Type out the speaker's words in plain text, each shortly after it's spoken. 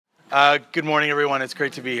Good morning, everyone. It's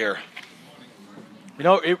great to be here. You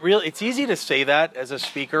know, it's easy to say that as a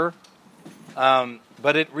speaker,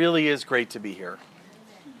 but it really is great to be here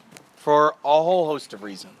for a whole host of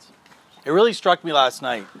reasons. It really struck me last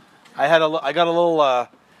night. I got a little, a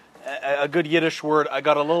good Yiddish word. I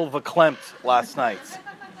got a little verklempt last night.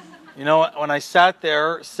 You know, when I sat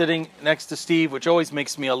there sitting next to Steve, which always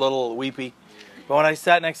makes me a little weepy, but when I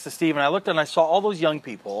sat next to Steve and I looked and I saw all those young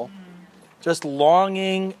people just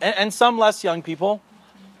longing, and some less young people.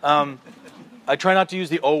 I try not to use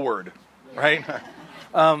the O word, right?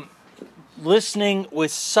 Listening with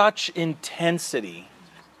such intensity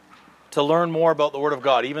to learn more about the Word of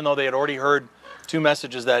God, even though they had already heard 2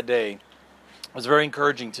 messages that day, was very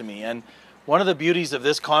encouraging to me. And one of the beauties of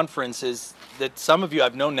this conference is that some of you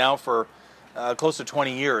I've known now for close to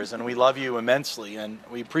 20 years, and we love you immensely, and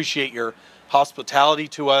we appreciate your hospitality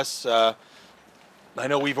to us. I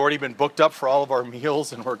know we've already been booked up for all of our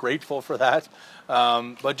meals, and we're grateful for that.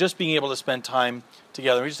 But just being able to spend time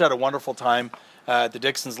together. We just had a wonderful time at the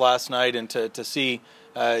Dixons last night, and to see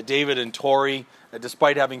David and Tori,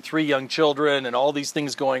 despite having 3 young children and all these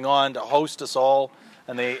things going on, to host us all.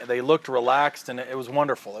 And they looked relaxed, and it was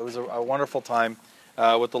wonderful. It was a wonderful time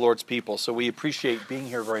with the Lord's people. So we appreciate being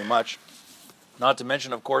here very much. Not to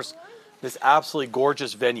mention, of course, this absolutely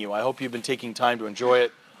gorgeous venue. I hope you've been taking time to enjoy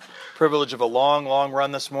it. Privilege of a long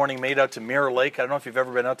run this morning, made out to Mirror Lake. I don't know if you've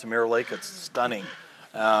ever been out to Mirror Lake. It's stunning,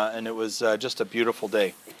 and it was just a beautiful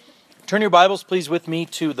day. Turn your Bibles, please, with me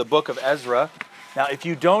to the book of Ezra. Now, if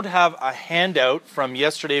you don't have a handout from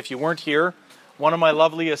yesterday, if you weren't here, one of my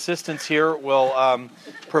lovely assistants here will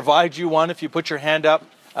provide you one. If you put your hand up,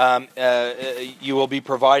 you will be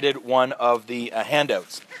provided one of the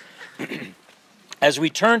handouts. As we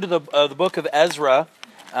turn to the book of Ezra,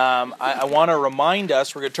 I want to remind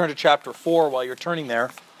us, we're going to turn to chapter 4 while you're turning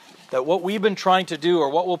there, that what we've been trying to do, or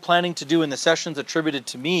what we're planning to do in the sessions attributed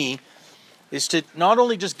to me, is to not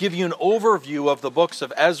only just give you an overview of the books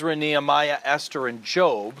of Ezra, Nehemiah, Esther, and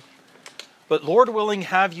Job, but Lord willing,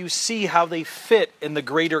 have you see how they fit in the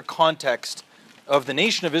greater context of the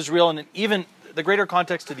nation of Israel, and even the greater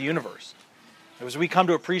context of the universe. As we come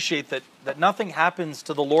to appreciate that nothing happens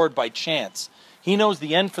to the Lord by chance. He knows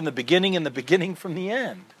the end from the beginning and the beginning from the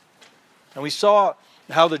end. And we saw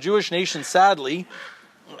how the Jewish nation, sadly,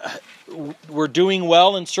 were doing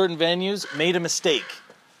well in certain venues, made a mistake.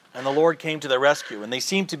 And the Lord came to their rescue. And they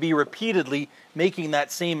seem to be repeatedly making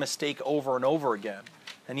that same mistake over and over again.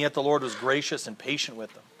 And yet the Lord was gracious and patient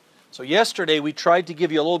with them. So yesterday we tried to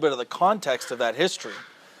give you a little bit of the context of that history.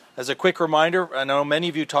 As a quick reminder, I know many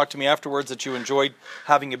of you talked to me afterwards that you enjoyed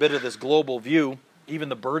having a bit of this global view. Even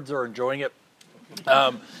the birds are enjoying it.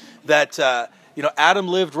 Adam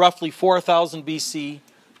lived roughly 4,000 BC,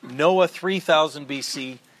 Noah 3,000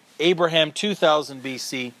 BC, Abraham 2,000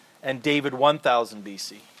 BC, and David 1,000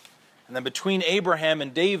 BC. And then between Abraham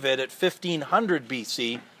and David at 1500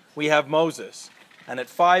 BC, we have Moses. And at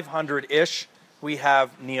 500-ish, we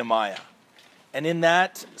have Nehemiah. And in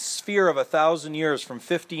that sphere of 1,000 years, from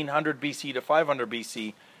 1500 BC to 500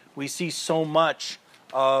 BC, we see so much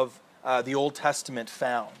of the Old Testament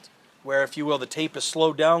found, where, if you will, the tape is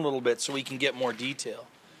slowed down a little bit so we can get more detail.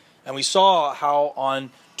 And we saw how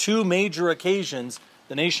on 2 major occasions,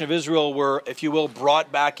 the nation of Israel were, if you will,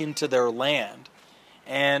 brought back into their land.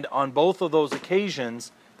 And on both of those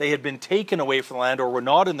occasions, they had been taken away from the land, or were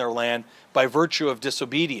not in their land, by virtue of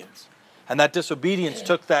disobedience. And that disobedience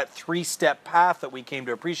took that 3-step path that we came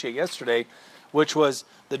to appreciate yesterday, which was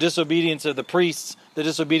the disobedience of the priests, the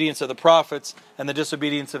disobedience of the prophets, and the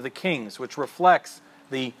disobedience of the kings, which reflects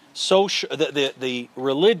the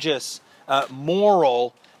religious,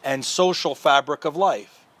 moral, and social fabric of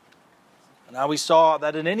life. And now we saw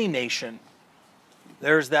that in any nation,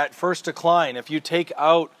 there's that first decline. If you take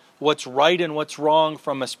out what's right and what's wrong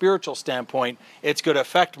from a spiritual standpoint, it's going to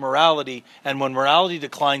affect morality. And when morality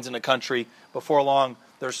declines in a country, before long,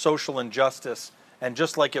 there's social injustice. And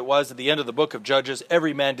just like it was at the end of the book of Judges,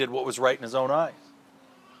 every man did what was right in his own eyes.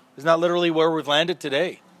 Isn't that literally where we've landed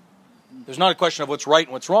today? There's not a question of what's right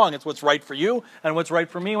and what's wrong. It's what's right for you, and what's right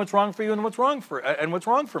for me, and what's wrong for you, and what's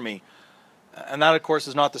wrong for me. And that, of course,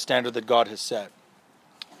 is not the standard that God has set.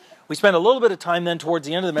 We spent a little bit of time then towards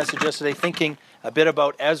the end of the message yesterday thinking a bit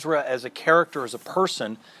about Ezra as a character, as a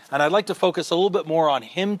person. And I'd like to focus a little bit more on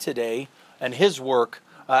him today and his work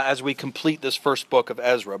as we complete this first book of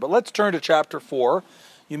Ezra. But let's turn to chapter 4.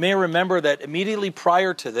 You may remember that immediately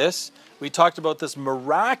prior to this, we talked about this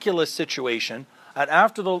miraculous situation. And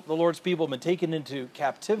after the Lord's people had been taken into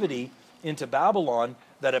captivity into Babylon,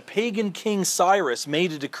 that a pagan king, Cyrus,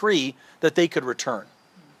 made a decree that they could return.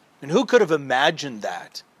 And who could have imagined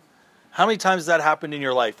that? How many times has that happened in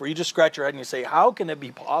your life where you just scratch your head and you say, how can it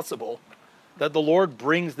be possible that the Lord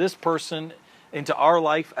brings this person into our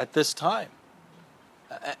life at this time?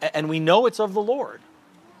 And we know it's of the Lord.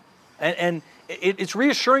 And it's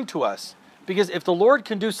reassuring to us, because if the Lord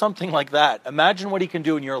can do something like that, imagine what he can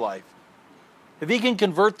do in your life. If he can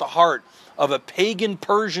convert the heart of a pagan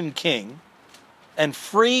Persian king and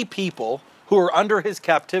free people who are under his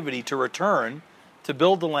captivity to return to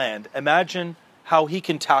build the land, imagine how he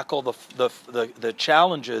can tackle the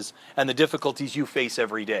challenges and the difficulties you face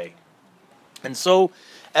every day. And so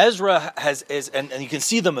Ezra and you can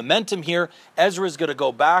see the momentum here. Ezra is going to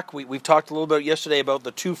go back. We've talked a little bit yesterday about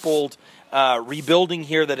the twofold rebuilding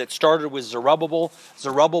here, that it started with Zerubbabel.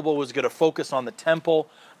 Zerubbabel was going to focus on the temple.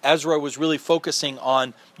 Ezra was really focusing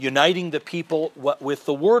on uniting the people with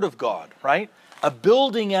the Word of God, right? A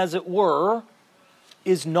building, as it were,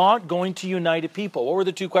 is not going to unite a people. What were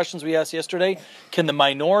the two questions we asked yesterday? Can the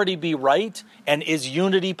minority be right? And is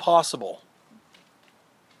unity possible?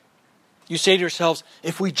 You say to yourselves,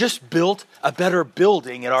 if we just built a better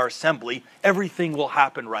building at our assembly, everything will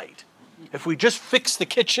happen right. If we just fix the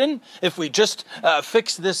kitchen, if we just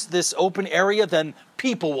fix this open area, then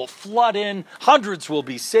people will flood in, hundreds will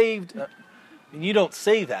be saved. And you don't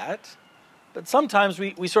say that, but sometimes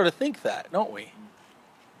we sort of think that, don't we?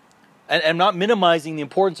 And I'm not minimizing the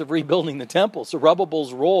importance of rebuilding the temple.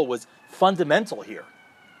 Zerubbabel's role was fundamental here.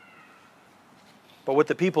 But what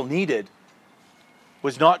the people needed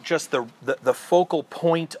was not just the focal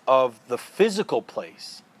point of the physical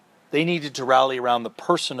place. They needed to rally around the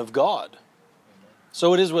person of God.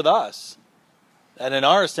 So it is with us. And in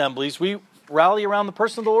our assemblies, we rally around the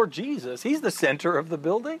person of the Lord Jesus. He's the center of the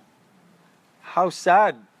building. How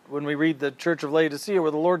sad when we read the Church of Laodicea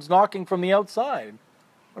where the Lord's knocking from the outside.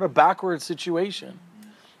 What a backward situation.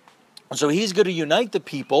 So he's going to unite the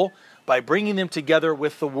people by bringing them together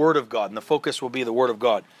with the Word of God. And the focus will be the Word of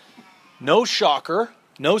God. No shocker,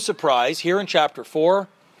 no surprise. Here in chapter 4,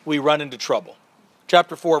 we run into trouble.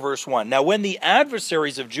 Chapter 4, verse 1. Now when the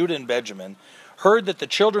adversaries of Judah and Benjamin heard that the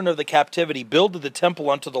children of the captivity builded the temple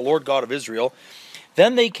unto the Lord God of Israel,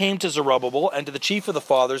 then they came to Zerubbabel and to the chief of the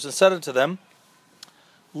fathers and said unto them,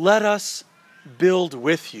 let us build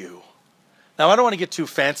with you. Now I don't want to get too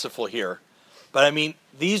fanciful here, but I mean,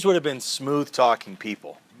 these would have been smooth-talking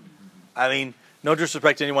people. I mean, no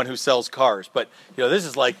disrespect to anyone who sells cars, but this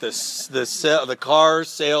is like the car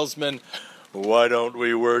salesman. Why don't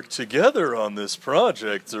we work together on this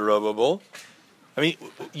project, Zerubbabel? I mean,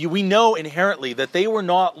 we know inherently that they were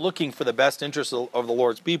not looking for the best interests of the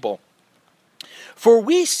Lord's people. For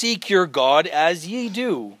we seek your God as ye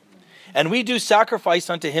do, and we do sacrifice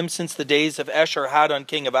unto him since the days of Esarhaddon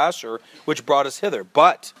king of Assur, which brought us hither.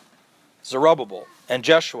 But Zerubbabel and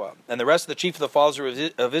Jeshua and the rest of the chief of the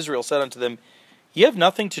fathers of Israel said unto them, ye have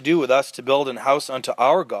nothing to do with us to build an house unto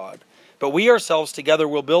our God, but we ourselves together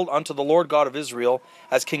will build unto the Lord God of Israel,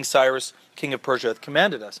 as King Cyrus, king of Persia, hath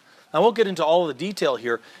commanded us. I won't get into all of the detail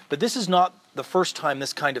here, but this is not the first time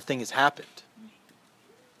this kind of thing has happened.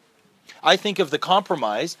 I think of the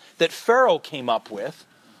compromise that Pharaoh came up with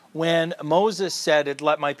when Moses said,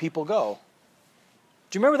 let my people go.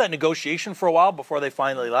 Do you remember that negotiation for a while before they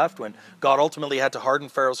finally left, when God ultimately had to harden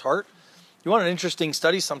Pharaoh's heart? You want an interesting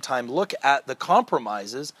study sometime? Look at the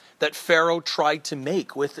compromises that Pharaoh tried to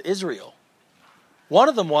make with Israel. One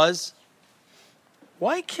of them was,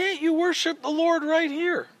 why can't you worship the Lord right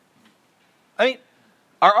here? I mean,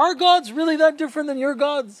 are our gods really that different than your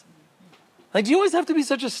gods? Like, do you always have to be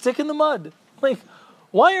such a stick in the mud? Like,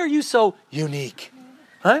 why are you so unique?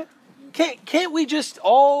 Huh? Can't we just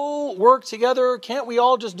all work together? Can't we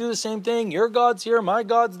all just do the same thing? Your God's here, my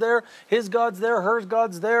God's there, his God's there, her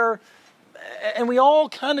God's there. And we all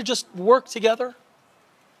kind of just work together.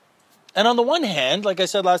 And on the one hand, like I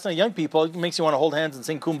said last night, young people, it makes you want to hold hands and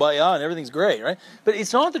sing Kumbaya and everything's great, right? But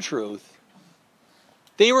it's not the truth.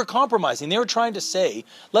 They were compromising. They were trying to say,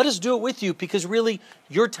 let us do it with you, because really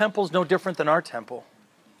your temple is no different than our temple.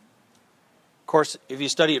 Of course, if you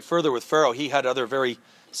study it further with Pharaoh, he had other very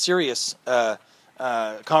serious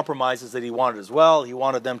compromises that he wanted as well. He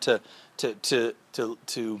wanted them to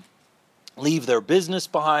leave their business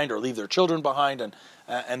behind or leave their children behind,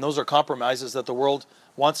 and those are compromises that the world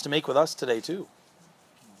wants to make with us today too.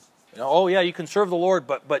 Oh yeah, you can serve the Lord,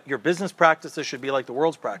 but your business practices should be like the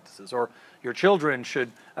world's practices, or your children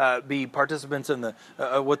should be participants in the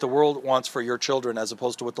what the world wants for your children as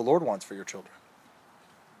opposed to what the Lord wants for your children.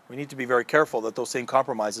 We need to be very careful that those same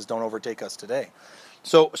compromises don't overtake us today.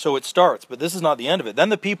 So it starts, but this is not the end of it. Then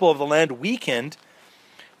the people of the land weakened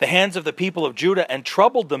the hands of the people of Judah and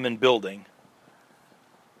troubled them in building.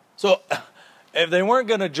 So If they weren't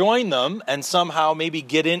going to join them and somehow maybe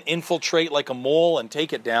get in, infiltrate like a mole and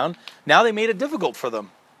take it down, now they made it difficult for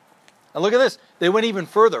them. And look at this. They went even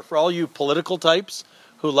further. For all you political types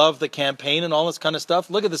who love the campaign and all this kind of stuff,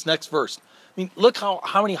 look at this next verse. I mean, look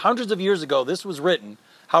how many hundreds of years ago this was written,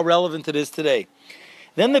 how relevant it is today.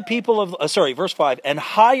 Then the people of, verse 5, and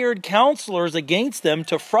hired counselors against them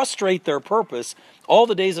to frustrate their purpose all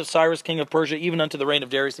the days of Cyrus, king of Persia, even unto the reign of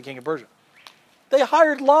Darius, the king of Persia. They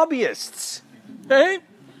hired lobbyists. Right?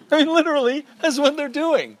 I mean, literally, that's what they're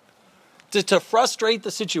doing. To frustrate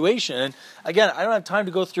the situation. And again, I don't have time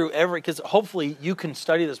to go through because hopefully you can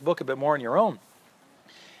study this book a bit more on your own.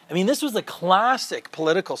 I mean, this was a classic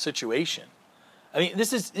political situation. I mean,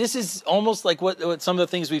 this is almost like what some of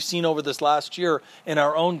the things we've seen over this last year in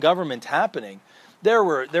our own government happening. There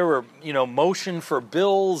were motion for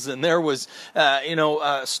bills, and there was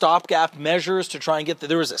stopgap measures to try and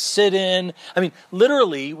there was a sit-in. I mean,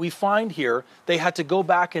 literally, we find here they had to go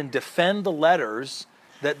back and defend the letters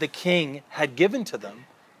that the king had given to them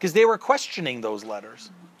because they were questioning those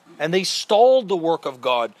letters, and they stalled the work of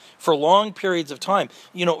God for long periods of time.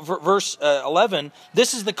 Verse 11.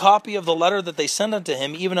 This is the copy of the letter that they sent unto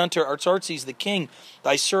him, even unto Artaxerxes the king,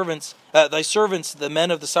 thy servants, the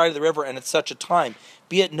men of the side of the river, and at such a time.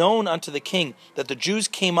 Be it known unto the king that the Jews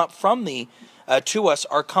came up from thee to us,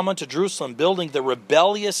 are come unto Jerusalem, building the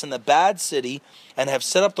rebellious and the bad city, and have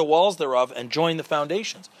set up the walls thereof, and joined the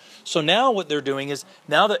foundations. So now what they're doing is,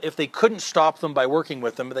 now that if they couldn't stop them by working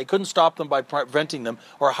with them, if they couldn't stop them by preventing them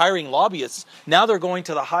or hiring lobbyists, now they're going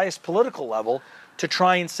to the highest political level to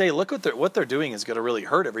try and say, look, what they're doing is going to really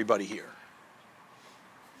hurt everybody here.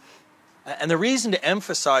 And the reason to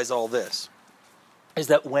emphasize all this is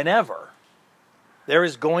that whenever there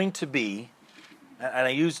is going to be, and I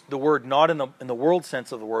use the word not in the world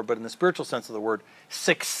sense of the word, but in the spiritual sense of the word,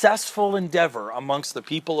 successful endeavor amongst the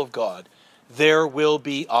people of God, there will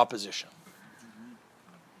be opposition.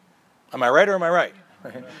 Am I right or am I right?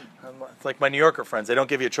 It's like my New Yorker friends. They don't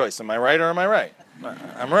give you a choice. Am I right or am I right?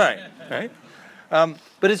 I'm right. Right?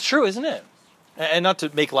 But it's true, isn't it? And not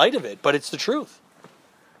to make light of it, but it's the truth.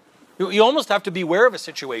 You almost have to be aware of a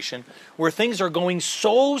situation where things are going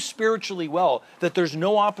so spiritually well that there's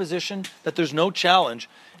no opposition, that there's no challenge.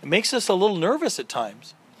 It makes us a little nervous at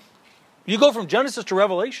times. You go from Genesis to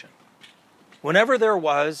Revelation. Whenever there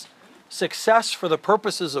was success for the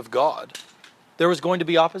purposes of God, there was going to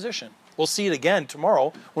be opposition. We'll see it again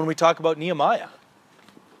tomorrow when we talk about Nehemiah.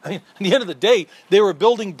 I mean, at the end of the day, they were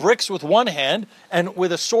building bricks with one hand, and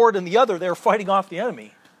with a sword in the other, they were fighting off the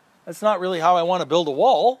enemy. That's not really how I want to build a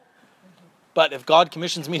wall, but if God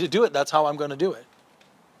commissions me to do it, that's how I'm going to do it.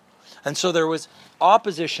 And so there was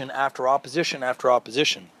opposition after opposition after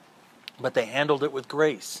opposition, but they handled it with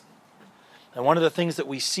grace. And one of the things that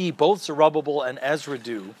we see both Zerubbabel and Ezra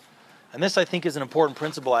do, and this I think is an important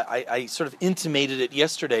principle. I sort of intimated it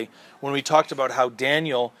yesterday when we talked about how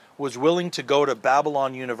Daniel was willing to go to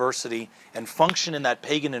Babylon University and function in that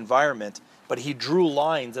pagan environment, but he drew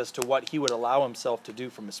lines as to what he would allow himself to do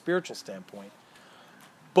from a spiritual standpoint.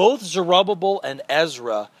 Both Zerubbabel and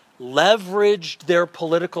Ezra leveraged their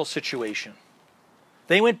political situation.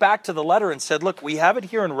 They went back to the letter and said, look, we have it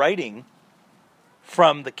here in writing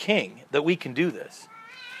from the king that we can do this.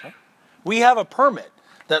 Okay? We have a permit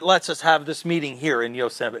that lets us have this meeting here in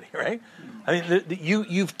Yosemite, right? I mean,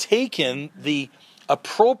 you've taken the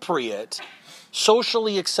appropriate,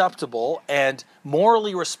 socially acceptable, and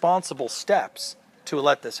morally responsible steps to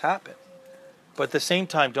let this happen. But at the same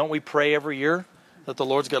time, don't we pray every year that the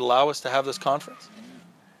Lord's going to allow us to have this conference?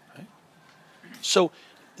 Right? So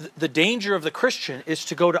the danger of the Christian is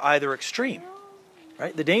to go to either extreme.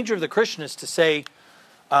 Right? The danger of the Christian is to say,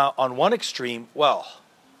 on one extreme, well,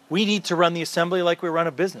 we need to run the assembly like we run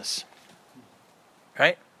a business.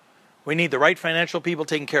 Right? We need the right financial people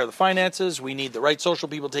taking care of the finances. We need the right social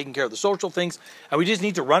people taking care of the social things. And we just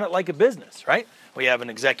need to run it like a business, right? We have an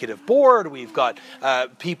executive board. We've got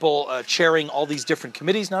people chairing all these different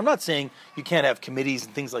committees. Now, I'm not saying you can't have committees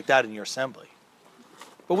and things like that in your assembly.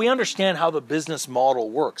 But we understand how the business model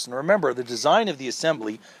works. And remember, the design of the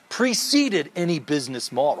assembly preceded any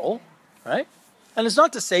business model, right? And it's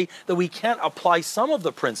not to say that we can't apply some of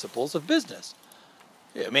the principles of business.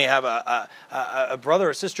 You may have a brother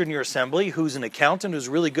or sister in your assembly who's an accountant who's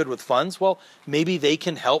really good with funds. Well, maybe they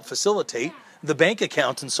can help facilitate the bank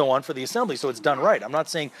account and so on for the assembly so it's done right. I'm not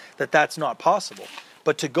saying that that's not possible.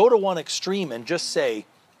 But to go to one extreme and just say,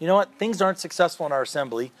 you know what, things aren't successful in our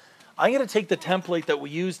assembly, I'm going to take the template that we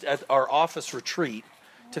used at our office retreat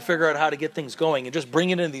to figure out how to get things going and just bring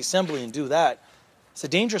it into the assembly and do that. It's a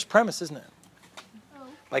dangerous premise, isn't it?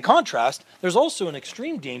 By contrast, there's also an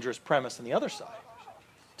extreme dangerous premise on the other side.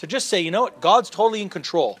 to just say, you know what, God's totally in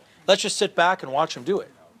control. Let's just sit back and watch him do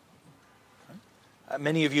it.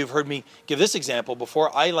 Many of you have heard me give this example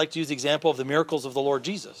before. I like to use the example of the miracles of the Lord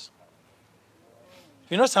Jesus.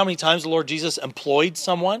 You notice how many times the Lord Jesus employed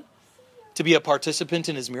someone to be a participant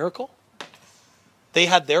in his miracle? They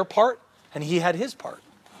had their part, and he had his part.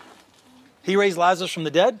 He raised Lazarus from the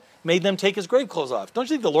dead, made them take his grave clothes off. Don't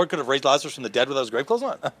you think the Lord could have raised Lazarus from the dead without his grave clothes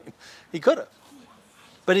on? He could have.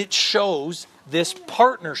 But it shows this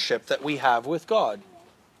partnership that we have with God.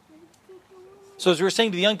 So as we were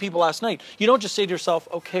saying to the young people last night, you don't just say to yourself,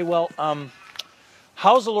 okay, well,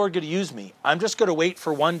 how's the Lord going to use me? I'm just going to wait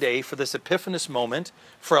for one day for this epiphanous moment,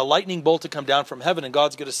 for a lightning bolt to come down from heaven, and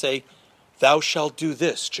God's going to say, thou shalt do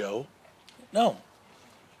this, Joe. No.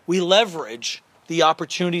 We leverage the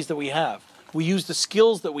opportunities that we have. We use the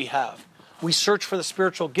skills that we have. We search for the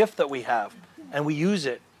spiritual gift that we have, and we use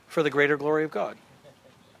it for the greater glory of God.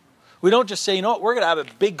 We don't just say, you know what, we're going to have a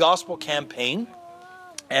big gospel campaign,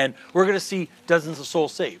 and we're going to see dozens of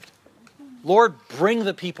souls saved. Lord, bring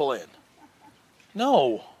the people in.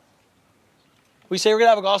 No. We say we're going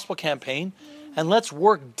to have a gospel campaign, and let's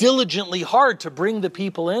work diligently hard to bring the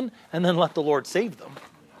people in, and then let the Lord save them.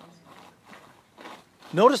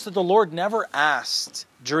 Notice that the Lord never asked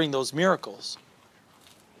during those miracles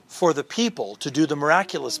for the people to do the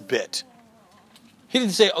miraculous bit. He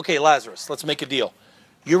didn't say, okay, Lazarus, let's make a deal.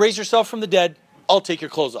 You raise yourself from the dead, I'll take your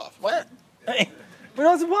clothes off. What? We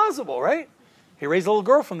know it's impossible, right? He raised a little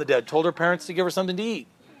girl from the dead, told her parents to give her something to eat.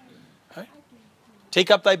 Right?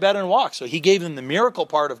 Take up thy bed and walk. So he gave them the miracle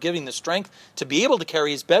part of giving the strength to be able to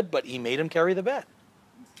carry his bed, but he made him carry the bed.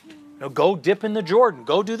 You know, go dip in the Jordan.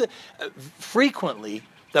 Go do the... frequently,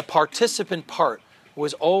 the participant part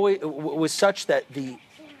was such that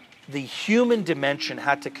the human dimension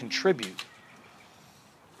had to contribute.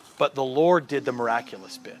 But the Lord did the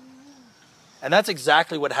miraculous bit. And that's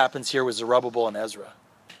exactly what happens here with Zerubbabel and Ezra.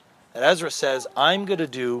 And Ezra says, I'm going to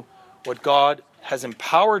do what God has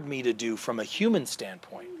empowered me to do from a human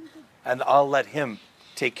standpoint. And I'll let him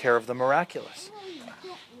take care of the miraculous.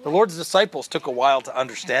 The Lord's disciples took a while to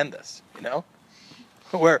understand this, you know?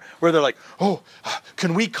 Where they're like, oh,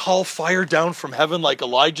 can we call fire down from heaven like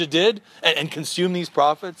Elijah did and consume these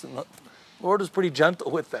prophets? And the Lord was pretty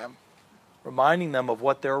gentle with them, reminding them of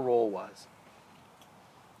what their role was.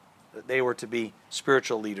 That they were to be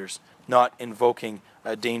spiritual leaders, not invoking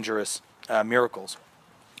dangerous miracles.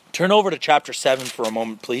 Turn over to chapter 7 for a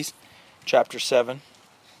moment, please. Chapter 7.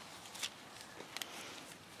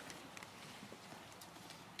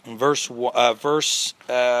 That's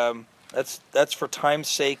for time's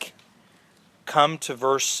sake. Come to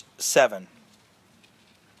verse 7.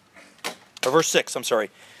 Or verse 6, I'm sorry.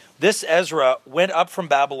 This Ezra went up from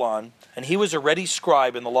Babylon, and he was a ready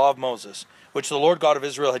scribe in the law of Moses, which the Lord God of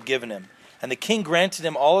Israel had given him. And the king granted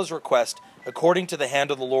him all his request, according to the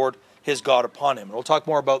hand of the Lord his God upon him. And we'll talk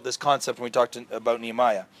more about this concept when we talk about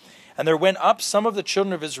Nehemiah. And there went up some of the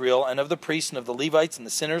children of Israel, and of the priests, and of the Levites, and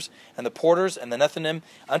the sinners, and the porters, and the Nethinim,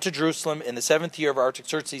 unto Jerusalem in the 7th year of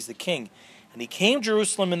Artaxerxes the king. And he came to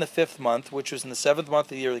Jerusalem in the 5th month, which was in the 7th month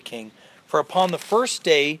of the year of the king. For upon the first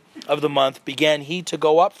day of the month began he to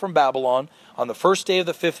go up from Babylon. On the first day of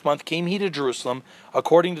the 5th month came he to Jerusalem,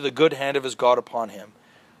 according to the good hand of his God upon him.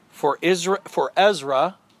 For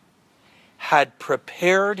Ezra had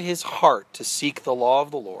prepared his heart to seek the law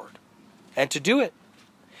of the Lord, and to do it,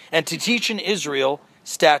 and to teach in Israel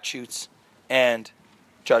statutes and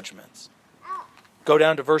judgments. Go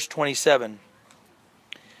down to verse 27.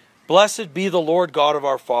 Blessed be the Lord God of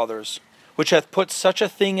our fathers, which hath put such a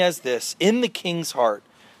thing as this in the king's heart,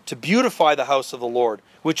 to beautify the house of the Lord,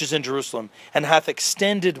 which is in Jerusalem, and hath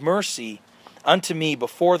extended mercy unto me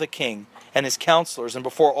before the king and his counselors, and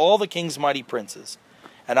before all the king's mighty princes.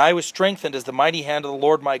 And I was strengthened as the mighty hand of the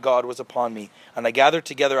Lord my God was upon me, and I gathered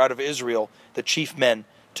together out of Israel the chief men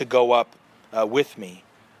to go up with me.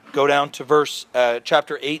 Go down to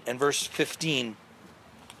chapter 8 and verse 15.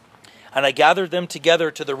 And I gathered them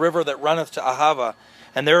together to the river that runneth to Ahava,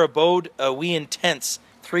 and there abode we in tents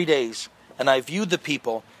 3 days. And I viewed the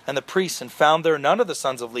people and the priests, and found there none of the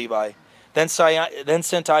sons of Levi. Then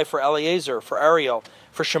sent I for Eleazar, for Ariel,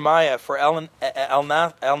 for Shemaiah, for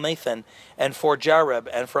Elnathan, and for Jareb,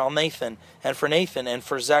 and for Elnathan, and for Nathan, and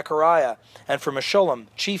for Zechariah, and for Meshullam,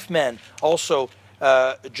 chief men, also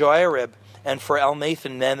Joarib, and for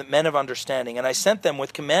Elnathan, men of understanding. And I sent them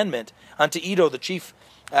with commandment unto Iddo the chief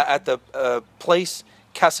at the place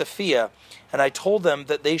Casaphia. And I told them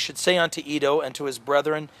that they should say unto Iddo and to his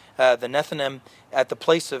brethren, the Nethinim, at the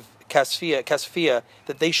place of Casaphia,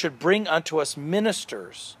 that they should bring unto us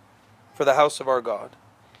ministers for the house of our God.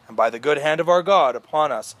 And by the good hand of our God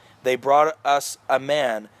upon us, they brought us a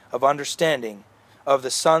man of understanding of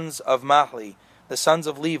the sons of Mahli, the sons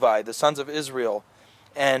of Levi, the sons of Israel,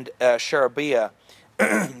 and Sherebiah,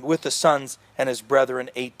 with the sons and his brethren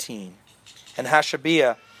 18. And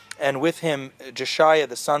Hashabiah, and with him Jeshiah,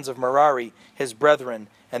 the sons of Merari, his brethren,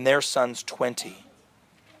 and their sons 20.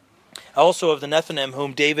 Also of the Nethinim,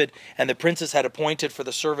 whom David and the princes had appointed for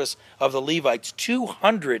the service of the Levites,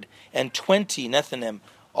 220 Nethinim,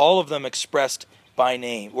 all of them were expressed by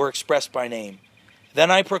name. Then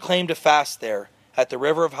I proclaimed a fast there at the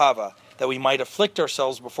river of Hava, that we might afflict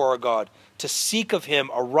ourselves before our God, to seek of him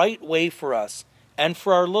a right way for us, and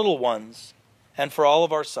for our little ones, and for all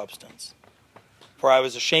of our substance. For I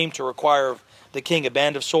was ashamed to require of the king a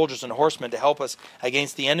band of soldiers and horsemen to help us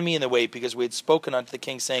against the enemy in the way, because we had spoken unto the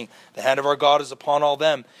king, saying, the hand of our God is upon all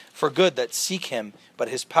them for good that seek him, but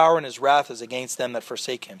his power and his wrath is against them that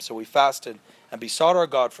forsake him. So we fasted and besought our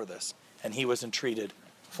God for this, and he was entreated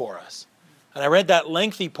for us. And I read that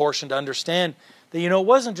lengthy portion to understand that, it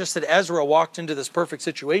wasn't just that Ezra walked into this perfect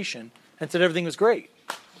situation and said everything was great.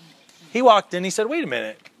 He walked in, he said, wait a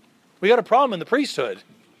minute, we got a problem in the priesthood.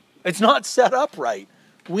 It's not set up right.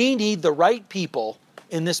 We need the right people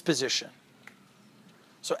in this position.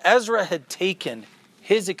 So Ezra had taken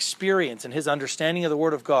his experience and his understanding of the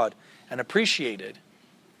Word of God and appreciated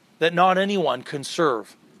that not anyone can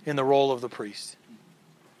serve in the role of the priest.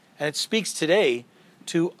 And it speaks today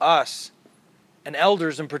to us, and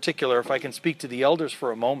elders in particular, if I can speak to the elders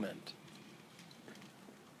for a moment.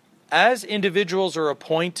 As individuals are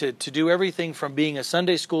appointed to do everything from being a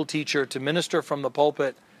Sunday school teacher to minister from the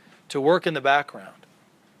pulpit to work in the background,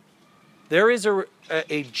 there is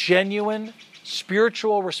a genuine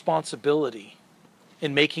spiritual responsibility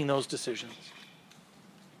in making those decisions.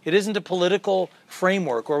 It isn't a political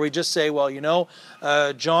framework where we just say, well,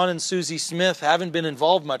 John and Susie Smith haven't been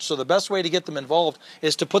involved much, so the best way to get them involved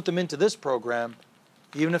is to put them into this program,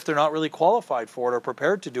 even if they're not really qualified for it or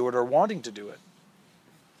prepared to do it or wanting to do it.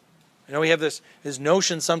 We have this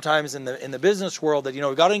notion sometimes in the business world that,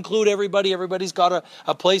 we've got to include everybody. Everybody's got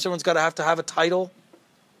a place. Everyone's got to have a title.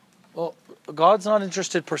 Well, God's not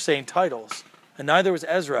interested per se in titles, and neither was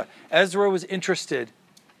Ezra. Ezra was interested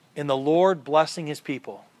in the Lord blessing his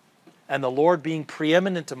people and the Lord being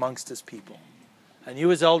preeminent amongst his people. And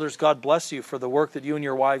you as elders, God bless you for the work that you and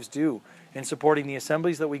your wives do in supporting the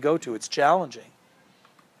assemblies that we go to. It's challenging.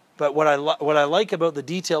 But what I like about the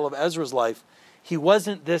detail of Ezra's life, he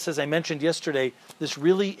wasn't this, as I mentioned yesterday, this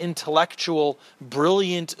really intellectual,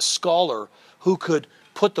 brilliant scholar who could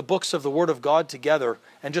put the books of the Word of God together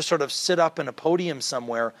and just sort of sit up in a podium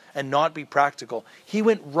somewhere and not be practical. He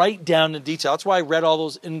went right down in detail. That's why I read all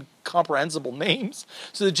those incomprehensible names,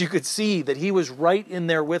 so that you could see that he was right in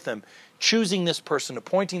there with him, choosing this person,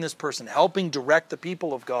 appointing this person, helping direct the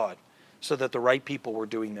people of God so that the right people were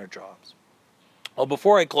doing their jobs. Well,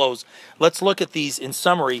 before I close, let's look at these, in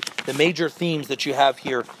summary, the major themes that you have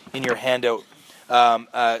here in your handout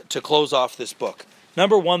to close off this book.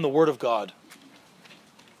 Number one, the Word of God.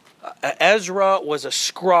 Ezra was a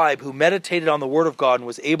scribe who meditated on the Word of God and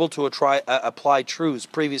was able to apply truths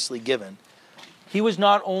previously given. He was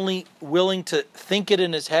not only willing to think it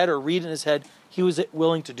in his head or read it in his head, he was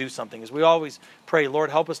willing to do something. As we always pray,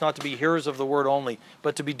 Lord, help us not to be hearers of the Word only,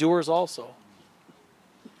 but to be doers also.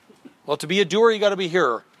 Well, to be a doer, you got to be a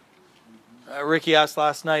hearer. Ricky asked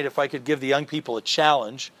last night if I could give the young people a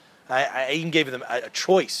challenge. I even gave them a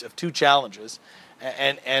choice of 2 challenges.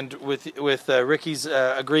 And with Ricky's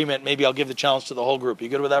agreement, maybe I'll give the challenge to the whole group. You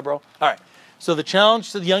good with that, bro? All right. So the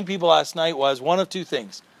challenge to the young people last night was one of 2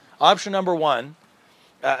 things. Option number 1,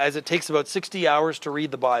 as it takes about 60 hours to read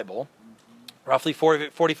the Bible, roughly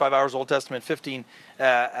 45 hours Old Testament, 15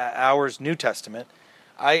 hours New Testament,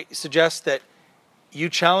 I suggest that you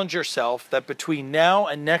challenge yourself that between now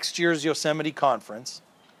and next year's Yosemite Conference,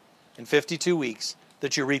 in 52 weeks,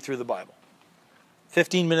 that you read through the Bible.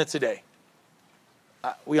 15 minutes a day.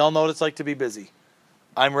 We all know what it's like to be busy.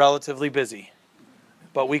 I'm relatively busy.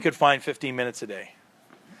 But we could find 15 minutes a day.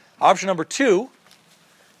 Option number 2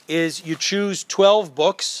 is you choose 12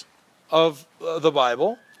 books of the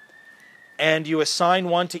Bible and you assign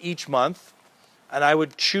one to each month. And I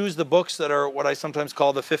would choose the books that are what I sometimes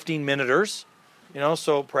call the 15-minuters.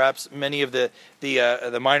 So perhaps many of the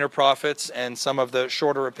minor prophets and some of the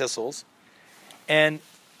shorter epistles. And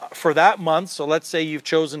for that month, so let's say you've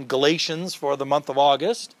chosen Galatians for the month of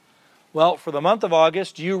August. Well, for the month of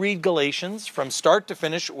August, you read Galatians from start to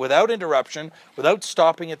finish without interruption, without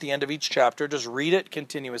stopping at the end of each chapter. Just read it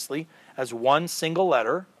continuously as one single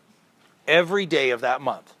letter every day of that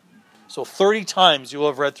month. So 30 times you will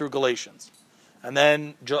have read through Galatians. And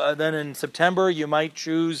then in September, you might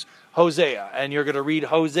choose Hosea, and you're going to read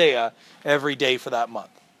Hosea every day for that month.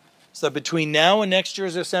 So between now and next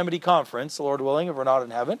year's Yosemite Conference, Lord willing, if we're not in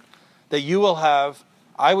heaven, that you will have,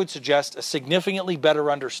 I would suggest, a significantly better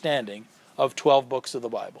understanding of 12 books of the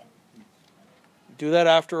Bible. Do that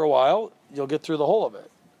after a while, you'll get through the whole of it.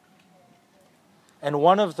 And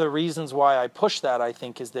one of the reasons why I push that, I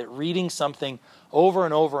think, is that reading something over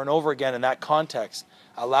and over and over again in that context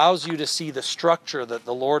allows you to see the structure that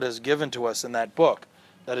the Lord has given to us in that book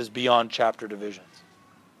that is beyond chapter divisions.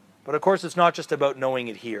 But of course, it's not just about knowing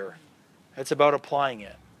it here. It's about applying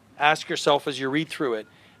it. Ask yourself as you read through it,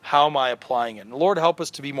 how am I applying it? And Lord, help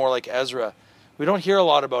us to be more like Ezra. We don't hear a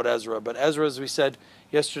lot about Ezra, but Ezra, as we said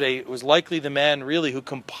yesterday, was likely the man really who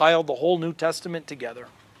compiled the whole New Testament together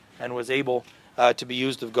and was able to be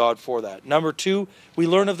used of God for that. Number 2, we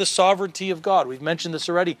learn of the sovereignty of God. We've mentioned this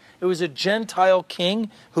already. It was a Gentile king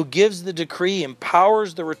who gives the decree,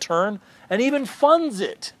 empowers the return, and even funds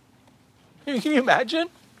it. Can you imagine?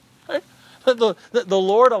 Right? The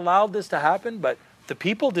Lord allowed this to happen, but the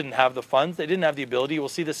people didn't have the funds. They didn't have the ability. We'll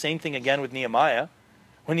see the same thing again with Nehemiah.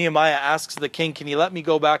 When Nehemiah asks the king, can you let me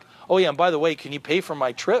go back? Oh yeah, and by the way, can you pay for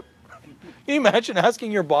my trip? Can you imagine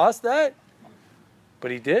asking your boss that?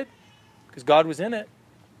 But he did, because God was in it.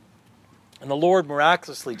 And the Lord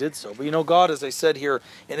miraculously did so. But you know, God, as I said here,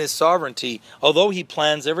 in His sovereignty, although He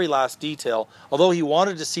plans every last detail, although He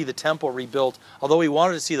wanted to see the temple rebuilt, although He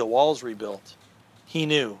wanted to see the walls rebuilt, He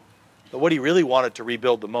knew that what He really wanted to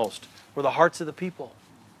rebuild the most were the hearts of the people.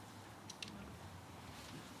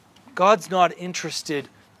 God's not interested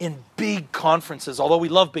in big conferences, although we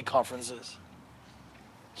love big conferences.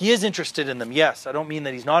 He is interested in them, yes. I don't mean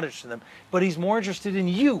that He's not interested in them, but He's more interested in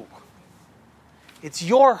you. It's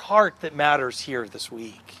your heart that matters here this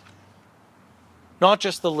week, not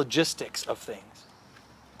just the logistics of things.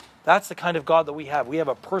 That's the kind of God that we have. We have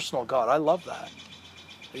a personal God. I love that.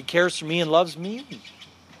 He cares for me and loves me.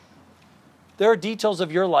 There are details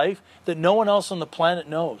of your life that no one else on the planet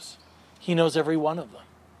knows. He knows every one of them.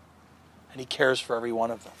 And He cares for every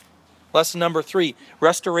one of them. Lesson number 3,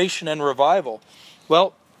 restoration and revival.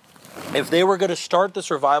 Well, if they were going to start this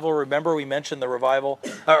revival, remember we mentioned the revival,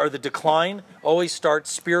 or the decline, always starts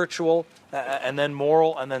spiritual, and then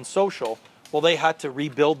moral, and then social. Well, they had to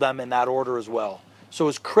rebuild them in that order as well. So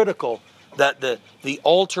it's critical that the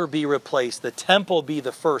altar be replaced, the temple be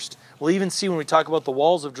the first. We'll even see when we talk about the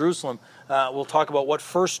walls of Jerusalem, we'll talk about what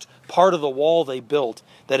first part of the wall they built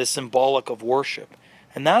that is symbolic of worship.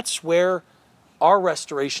 And that's where our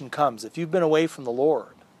restoration comes. If you've been away from the Lord,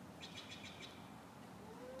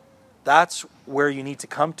 that's where you need to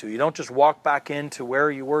come to. You don't just walk back into where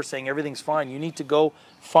you were saying everything's fine. You need to go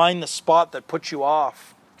find the spot that puts you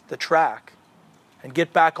off the track and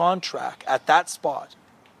get back on track at that spot.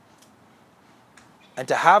 And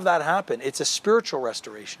to have that happen, it's a spiritual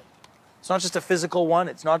restoration. It's not just a physical one.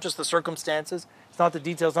 It's not just the circumstances. It's not the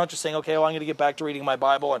details. It's not just saying, okay, well, I'm going to get back to reading my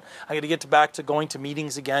Bible and I'm going to get back to going to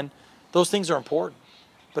meetings again. Those things are important.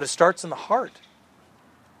 But it starts in the heart.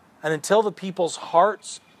 And until the people's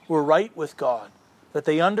hearts were right with God, that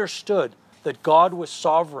they understood that God was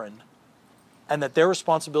sovereign and that their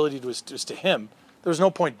responsibility was to Him, there was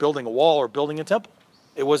no point building a wall or building a temple.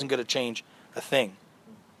 It wasn't going to change a thing.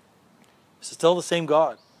 It's still the same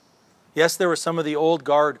God. Yes, there were some of the old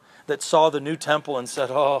guard that saw the new temple and said,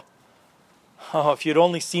 oh, if you'd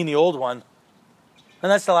only seen the old one.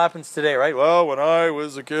 And that still happens today, right? Well, when I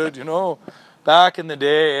was a kid, back in the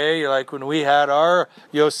day, like when we had our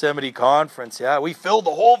Yosemite conference, we filled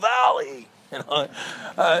the whole valley.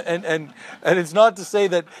 And it's not to say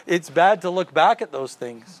that it's bad to look back at those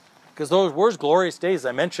things, because those were glorious days.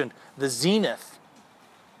 I mentioned the zenith,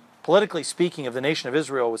 politically speaking, of the nation of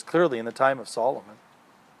Israel was clearly in the time of Solomon.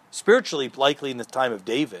 Spiritually, likely in the time of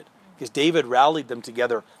David, because David rallied them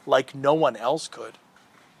together like no one else could.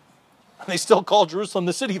 And they still call Jerusalem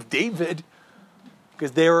the city of David,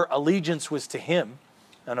 because their allegiance was to him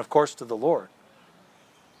and, of course, to the Lord.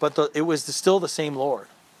 But it was still the same Lord,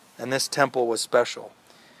 and this temple was special.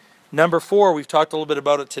 Number 4, we've talked a little bit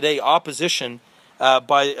about it today, opposition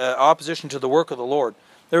opposition to the work of the Lord.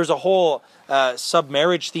 There's a whole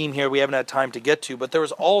sub-marriage theme here we haven't had time to get to, but there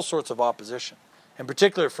was all sorts of opposition. In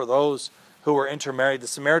particular for those who were intermarried. The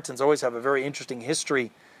Samaritans always have a very interesting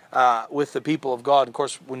history with the people of God. Of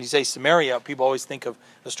course, when you say Samaria, people always think of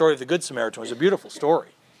the story of the Good Samaritan. It was a beautiful story,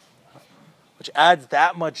 which adds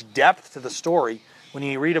that much depth to the story when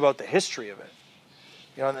you read about the history of it.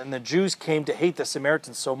 And the Jews came to hate the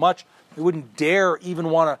Samaritans so much, they wouldn't dare even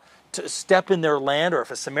want to step in their land, or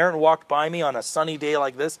if a Samaritan walked by me on a sunny day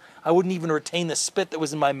like this, I wouldn't even retain the spit that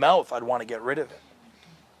was in my mouth. I'd want to get rid of it.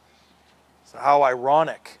 So how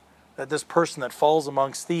ironic that this person that falls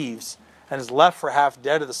amongst thieves and is left for half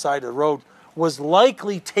dead at the side of the road was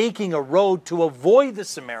likely taking a road to avoid the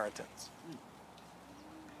Samaritans.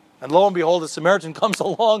 And lo and behold, the Samaritan comes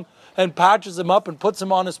along and patches him up and puts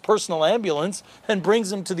him on his personal ambulance and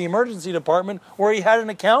brings him to the emergency department where he had an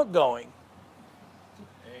account going.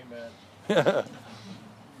 Amen.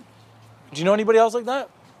 Do you know anybody else like that?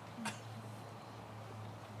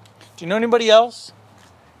 Do you know anybody else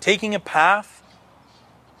taking a path,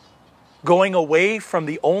 going away from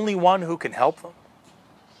the only one who can help them?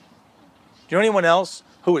 Do you know anyone else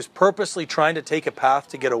who is purposely trying to take a path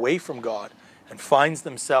to get away from God and finds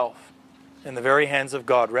themselves in the very hands of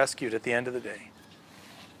God, rescued at the end of the day?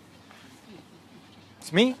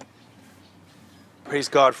 It's me. Praise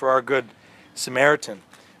God for our good Samaritan.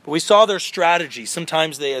 But we saw their strategy.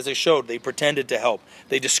 Sometimes they, as I showed, they pretended to help.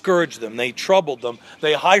 They discouraged them. They troubled them.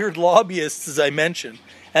 They hired lobbyists, as I mentioned.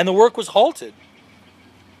 And the work was halted.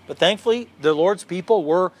 But thankfully, the Lord's people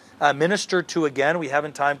were ministered to again. We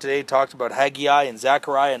haven't time today to talk about Haggai and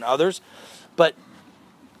Zechariah and others. But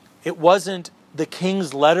it wasn't the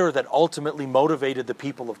king's letter that ultimately motivated the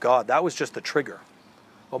people of God. That was just the trigger.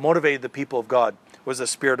 What motivated the people of God was the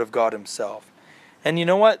Spirit of God himself. And you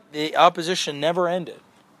know what? The opposition never ended.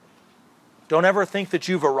 Don't ever think that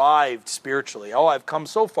you've arrived spiritually. Oh, I've come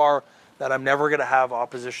so far that I'm never going to have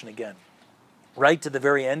opposition again. Right to the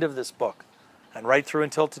very end of this book, and right through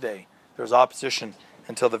until today, there's opposition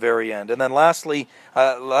until the very end. And then lastly,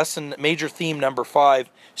 major theme number 5,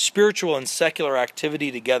 spiritual and secular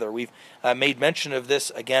activity together. We've made mention of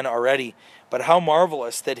this again already, but how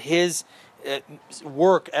marvelous that his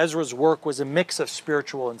work, Ezra's work, was a mix of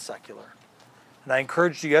spiritual and secular. And I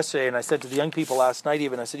encouraged you yesterday, and I said to the young people last night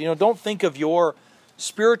even, I said, don't think of your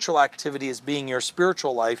spiritual activity as being your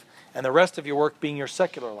spiritual life and the rest of your work being your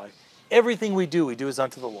secular life. Everything we do is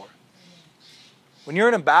unto the Lord. When you're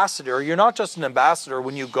an ambassador, you're not just an ambassador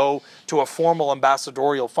when you go to a formal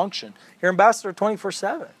ambassadorial function. You're ambassador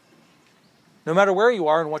 24/7. No matter where you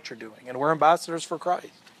are and what you're doing. And we're ambassadors for Christ.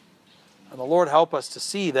 And the Lord help us to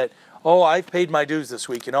see that, I've paid my dues this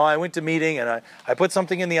week. I went to meeting and I put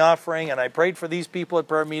something in the offering and I prayed for these people at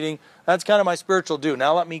prayer meeting. That's kind of my spiritual due.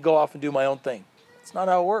 Now let me go off and do my own thing. It's not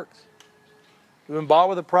how it works. We've been bought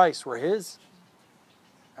with a price. We're His.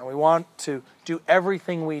 And we want to do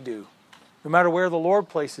everything we do, no matter where the Lord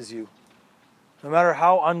places you, no matter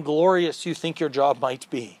how unglorious you think your job might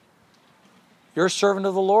be. You're a servant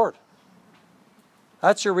of the Lord.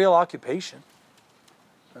 That's your real occupation.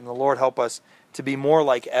 And the Lord help us to be more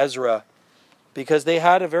like Ezra, because they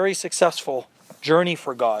had a very successful journey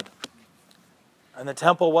for God. And the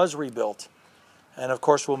temple was rebuilt. And of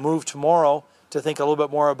course we'll move tomorrow to think a little bit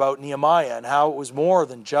more about Nehemiah and how it was more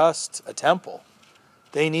than just a temple.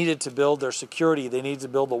 They needed to build their security. They needed to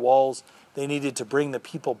build the walls. They needed to bring the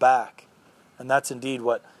people back. And that's indeed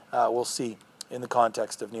what we'll see in the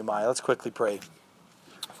context of Nehemiah. Let's quickly pray.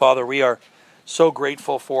 Father, we are so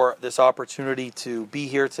grateful for this opportunity to be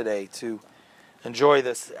here today, to enjoy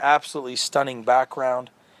this absolutely stunning background,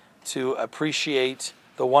 to appreciate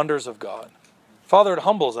the wonders of God. Father, it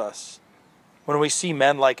humbles us when we see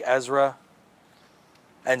men like Ezra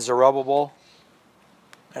and Zerubbabel,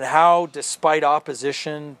 and how despite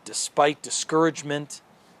opposition, despite discouragement,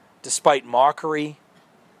 despite mockery,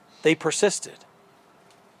 they persisted.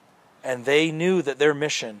 And they knew that their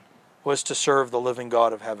mission was to serve the living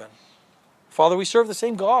God of heaven. Father, we serve the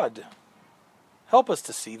same God. Help us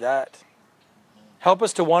to see that. Help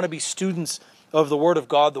us to want to be students of the Word of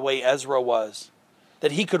God the way Ezra was.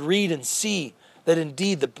 That he could read and see that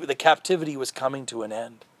indeed the captivity was coming to an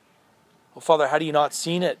end. Well, Father, had he not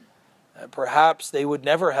seen it, perhaps they would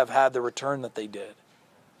never have had the return that they did.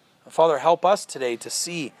 Father, help us today to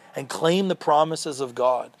see and claim the promises of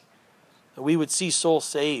God. That we would see souls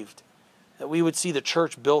saved. That we would see the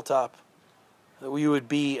church built up. That we would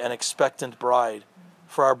be an expectant bride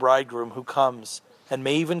for our bridegroom who comes and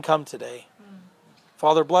may even come today.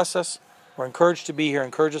 Father, bless us. We're encouraged to be here.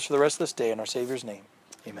 Encourage us for the rest of this day in our Savior's name.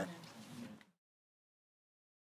 Amen.